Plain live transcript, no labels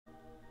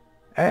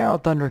Hey,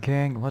 Thunder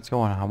King, what's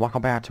going on?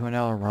 Welcome back to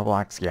another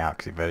Roblox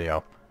Galaxy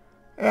video.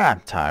 Yeah, I'm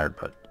tired,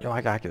 but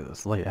I gotta get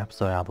this late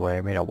episode out of the way.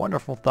 I made a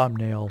wonderful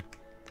thumbnail.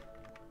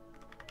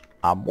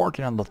 I'm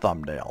working on the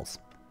thumbnails.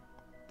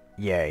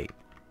 Yay.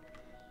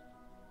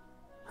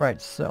 Right,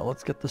 so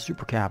let's get the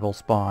super capital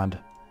spawned.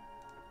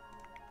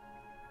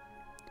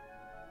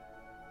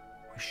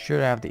 We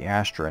should have the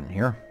Astra in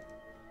here.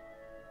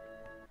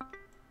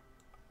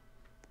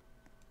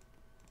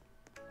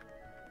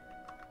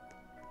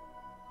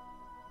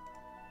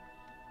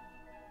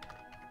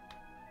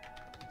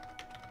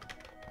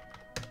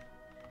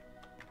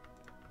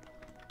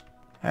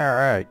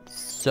 Alright,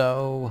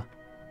 so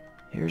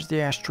here's the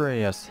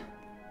Astraeus.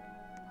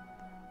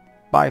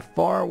 By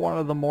far one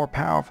of the more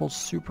powerful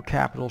super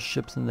capital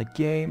ships in the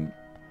game.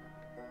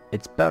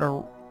 It's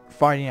better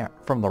fighting it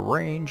from the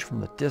range,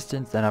 from the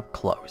distance, than up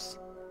close.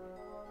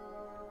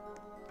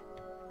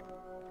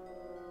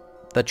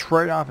 The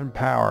trade-off in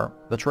power,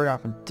 the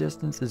trade-off in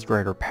distance is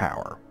greater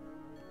power.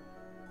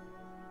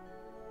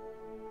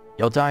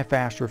 You'll die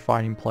faster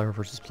fighting player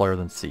versus player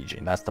than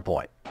sieging, that's the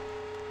point.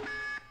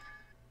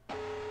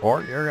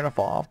 Or you're gonna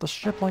fall off the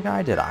ship like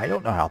I did. I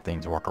don't know how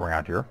things work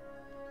around here.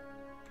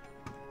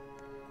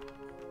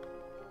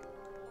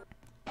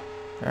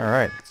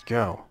 Alright, let's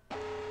go.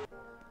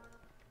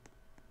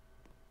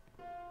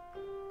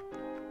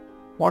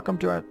 Welcome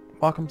to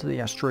the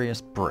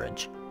Astraeus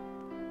Bridge.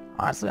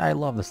 Honestly, I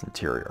love this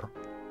interior.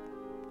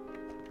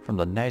 From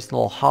the nice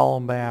little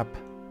hollow map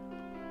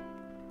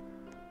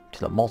to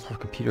the multiple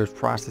computers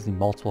processing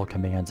multiple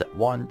commands at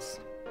once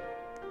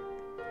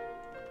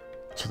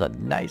to the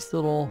nice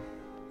little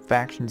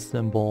faction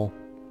symbol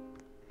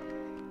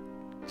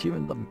to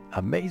even the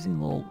amazing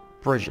little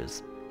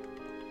bridges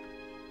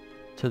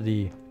to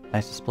the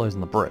nice displays on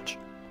the bridge.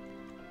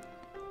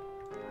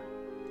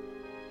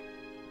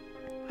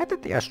 I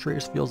think the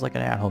Astraeus feels like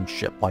an at-home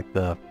ship, like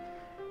the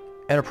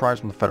Enterprise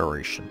from the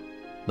Federation.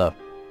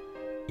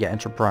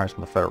 Enterprise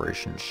from the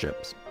Federation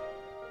ships.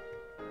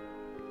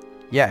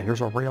 Yeah,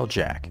 here's a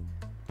railjack.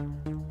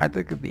 I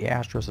think of the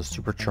Astra as a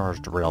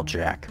supercharged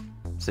railjack.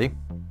 See?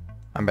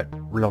 I meant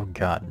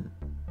Railgun.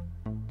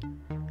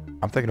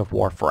 I'm thinking of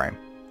Warframe.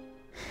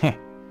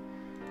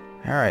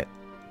 Alright,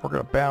 we're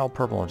gonna battle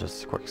purple in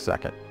just a quick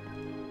second.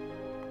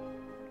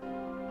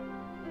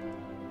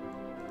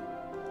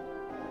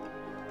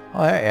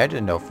 Oh hey, I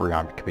didn't know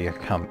Freon could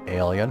become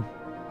alien.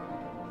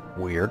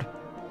 Weird.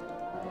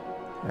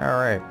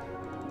 Alright,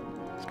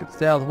 let's get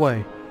this out of the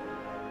way.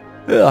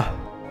 Yeah,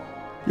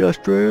 the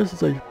Astraeus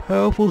is a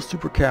powerful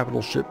super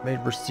capital ship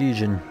made for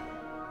sieging.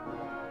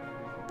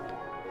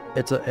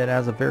 It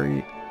has a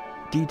very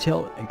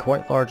detailed and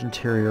quite large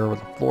interior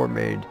with a floor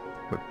made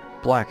with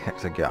black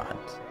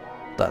hexagons,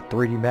 the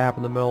 3D map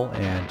in the middle,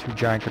 and two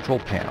giant control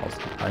panels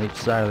on each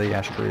side of the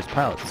Astraeus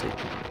pilot seat.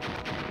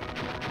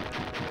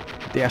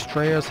 The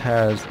Astraeus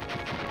has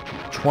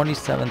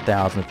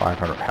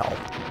 27,500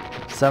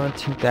 health,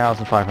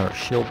 17,500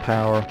 shield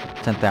power,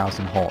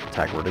 10,000 hull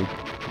integrity.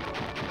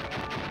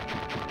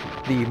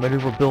 The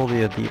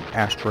maneuverability of the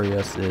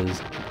Astraeus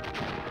is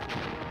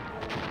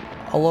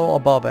a little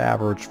above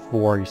average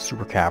for a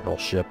super capital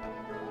ship.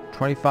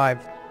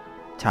 25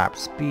 top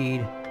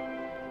speed,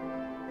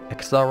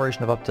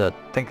 acceleration of up to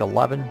I think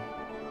 11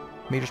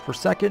 meters per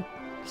second,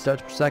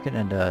 steps per second,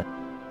 and a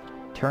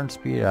turn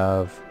speed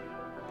of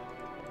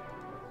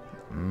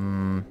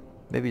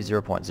maybe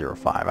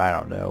 0.05, I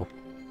don't know.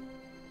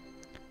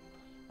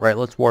 Right,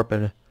 let's warp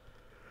it.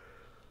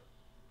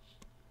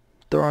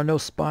 There are no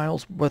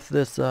spinels with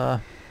this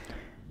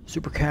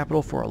super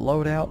capital for a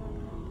loadout.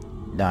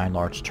 9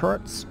 large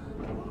turrets,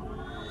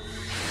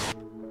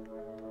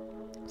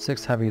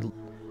 6 heavy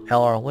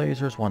LR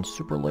lasers, 1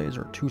 super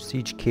laser, 2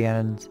 siege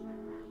cannons.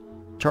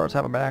 Turrets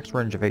have a max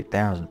range of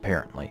 8,000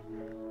 apparently.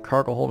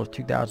 Cargo hold of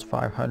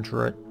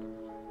 2,500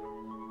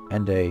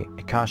 and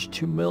it costs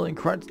 2 million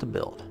credits to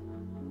build.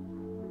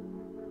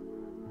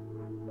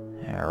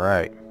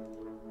 Alright.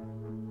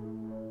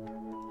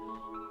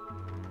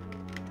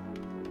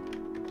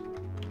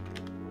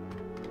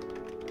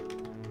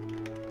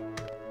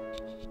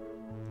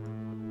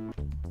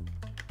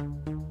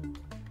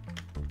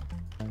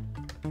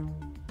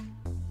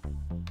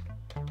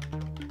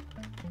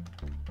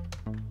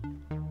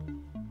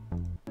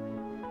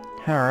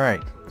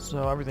 Alright,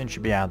 so everything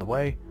should be out of the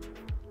way.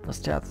 Let's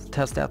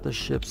test out the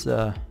ship's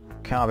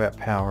combat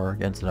power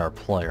against our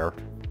player.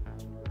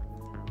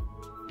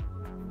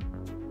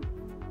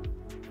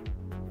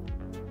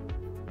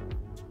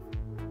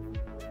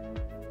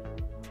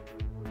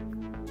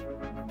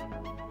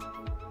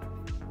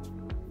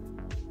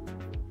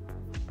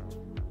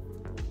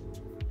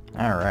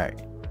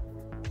 Alright.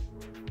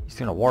 He's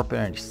gonna warp in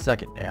any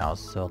second now,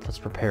 so let's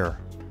prepare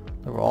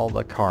for all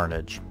the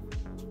carnage.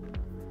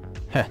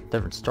 Heh,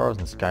 different stars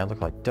in the sky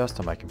look like dust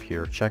on my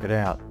computer. Check it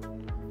out.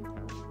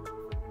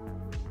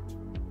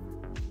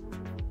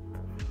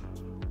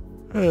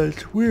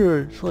 It's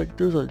weird. It's like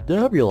there's a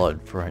nebula in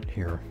front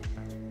here.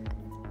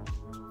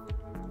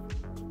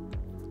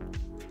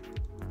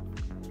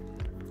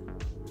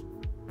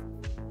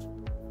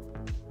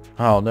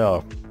 Oh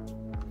no.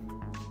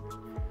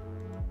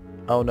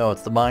 Oh no,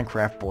 it's the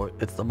Minecraft boy.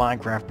 It's the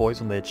Minecraft boys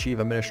when they achieve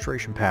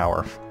administration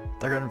power.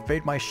 They're gonna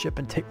invade my ship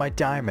and take my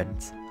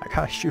diamonds. I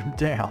gotta shoot them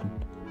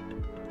down.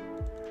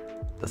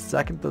 The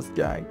second this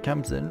guy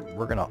comes in,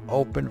 we're gonna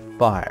open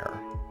fire.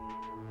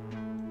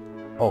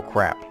 Oh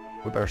crap.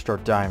 We better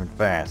start diving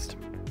fast.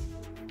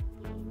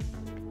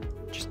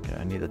 Just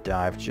gonna need to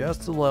dive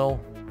just a little.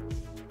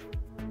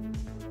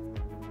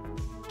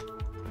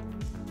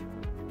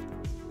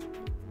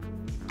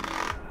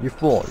 You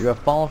fool, you have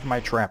fallen for my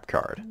trap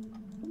card.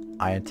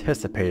 I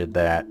anticipated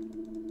that.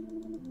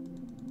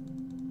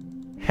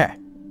 Heh.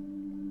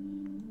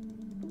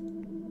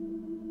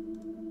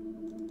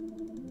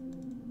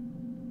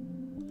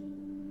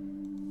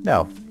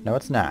 No, no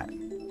it's not.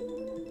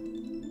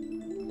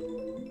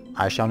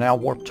 I shall now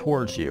warp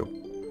towards you.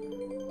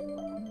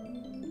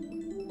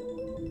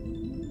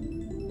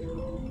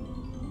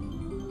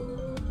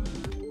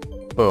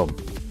 Boom.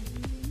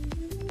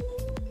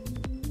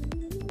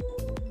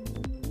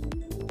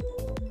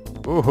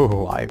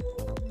 Ooh,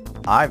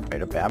 I've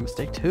made a bad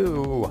mistake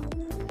too.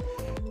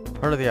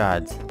 What are the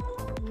odds?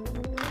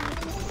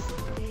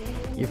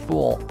 You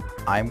fool,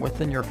 I'm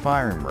within your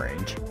firing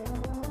range.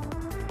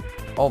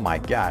 Oh my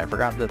god, I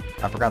forgot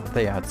that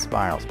they had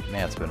spirals.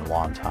 Man, it's been a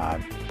long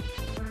time.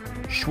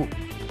 Shoo.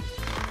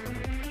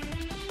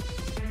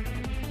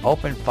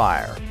 Open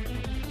fire.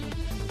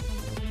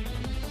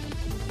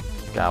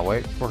 Gotta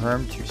wait for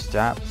him to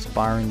stop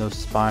firing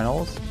those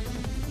spinals.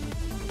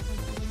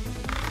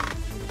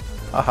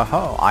 Oh ho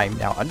ho, I'm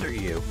now under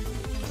you.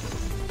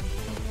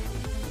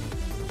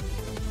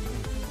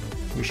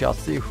 We shall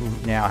see who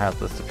now has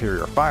the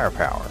superior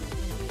firepower.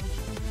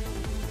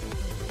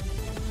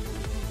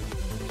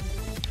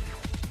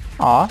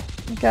 Aw,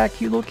 you got a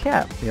cute little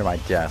cat near my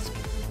desk.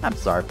 I'm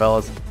sorry,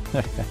 fellas.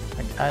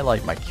 I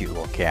like my cute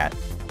little cat.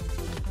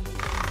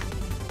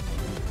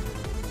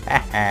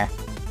 Haha.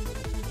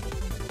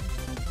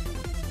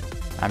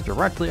 I'm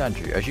directly under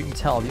you. As you can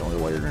tell, the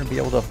only way you're going to be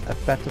able to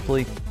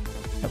effectively...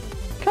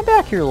 Come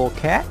back here, little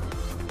cat.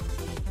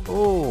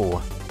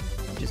 Oh,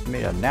 you just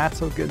made a not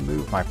so good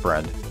move, my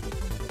friend.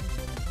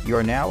 You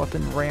are now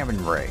within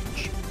ramming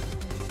range.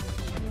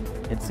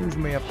 It seems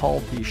we may have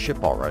hulled the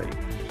ship already.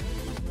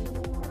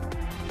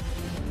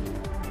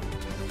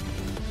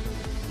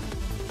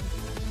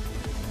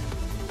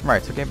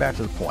 Right, so getting back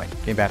to the point.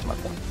 Getting back to my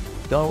point.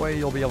 The only way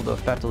you'll be able to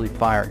effectively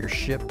fire at your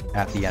ship,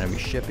 at the enemy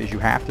ship, is you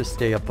have to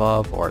stay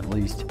above, or at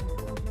least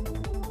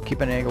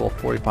keep an angle of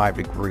 45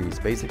 degrees.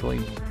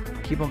 Basically,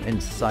 keep them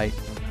in sight.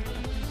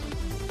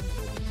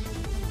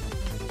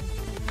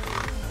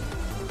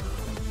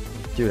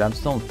 Dude, I'm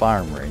still in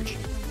firing range.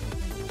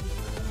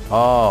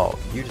 Oh,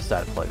 you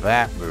decided to play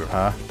that move,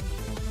 huh?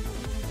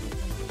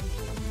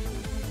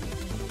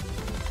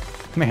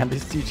 Man,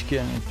 this siege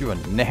cannon do a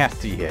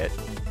nasty hit.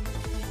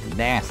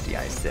 Nasty,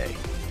 I say.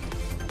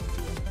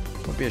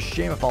 Would be a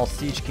shame if all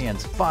siege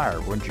cannons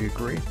fired, wouldn't you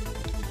agree?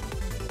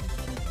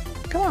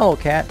 Come on, little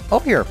cat.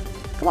 Over here.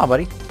 Come on,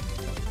 buddy.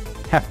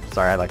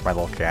 Sorry, I like my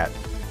little cat.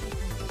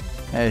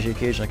 And she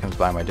occasionally comes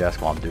by my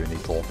desk while I'm doing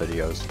these little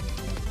videos.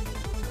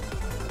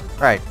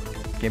 Alright,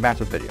 getting back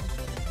to the video.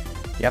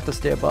 You have to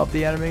stay above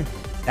the enemy.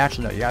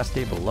 Actually, no, you gotta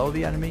stay below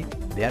the enemy.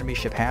 The enemy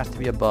ship has to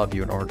be above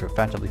you in order to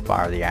effectively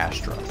fire the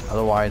Astra.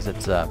 Otherwise,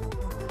 it's,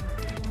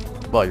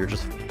 well, you're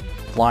just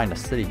flying a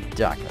city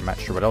duck. I'm not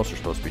sure what else you're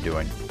supposed to be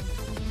doing.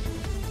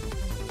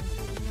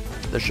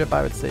 The ship,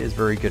 I would say, is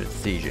very good at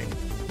sieging.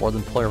 More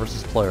than player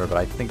versus player, but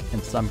I think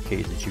in some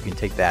cases you can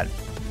take that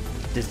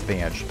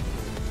disadvantage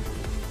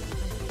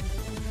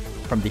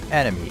from the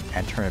enemy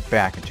and turn it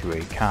back into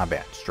a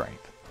combat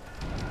strength.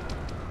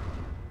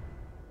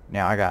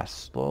 Now I gotta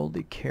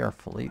slowly,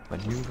 carefully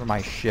maneuver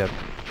my ship.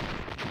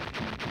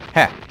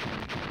 Heh!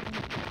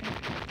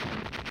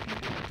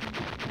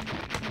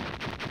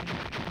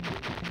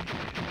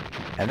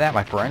 And that,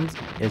 my friends,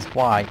 is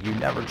why you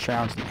never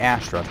challenge the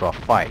Astra to a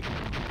fight.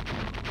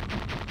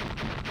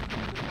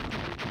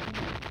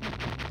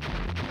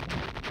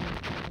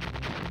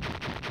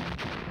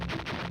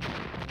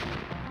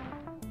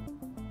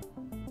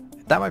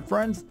 That, my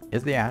friends,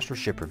 is the Astra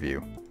ship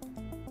review.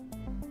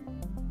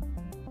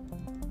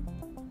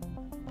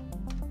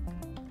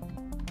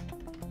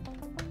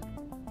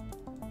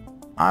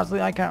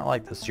 Honestly, I kind of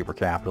like this Super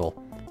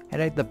Capital.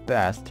 It ain't the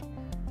best,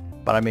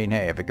 but I mean,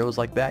 hey, if it goes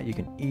like that, you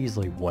can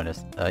easily win you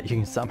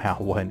can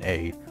somehow win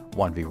a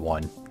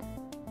 1v1.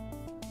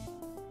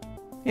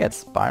 Yeah, it's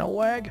Spinal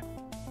Wag.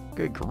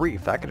 Good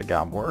grief, that could have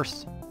gotten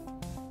worse.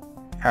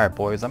 Alright,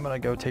 boys, I'm gonna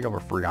go take over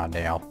Freon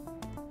now.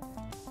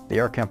 The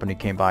air company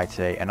came by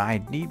today, and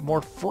I need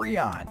more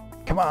Freon.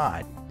 Come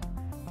on.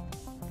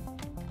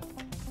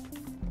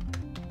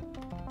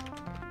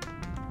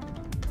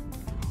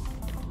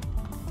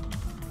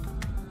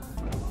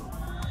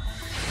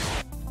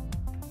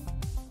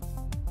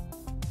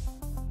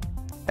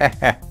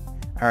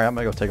 Alright, I'm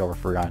gonna go take over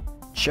Freon.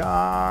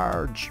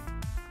 Charge!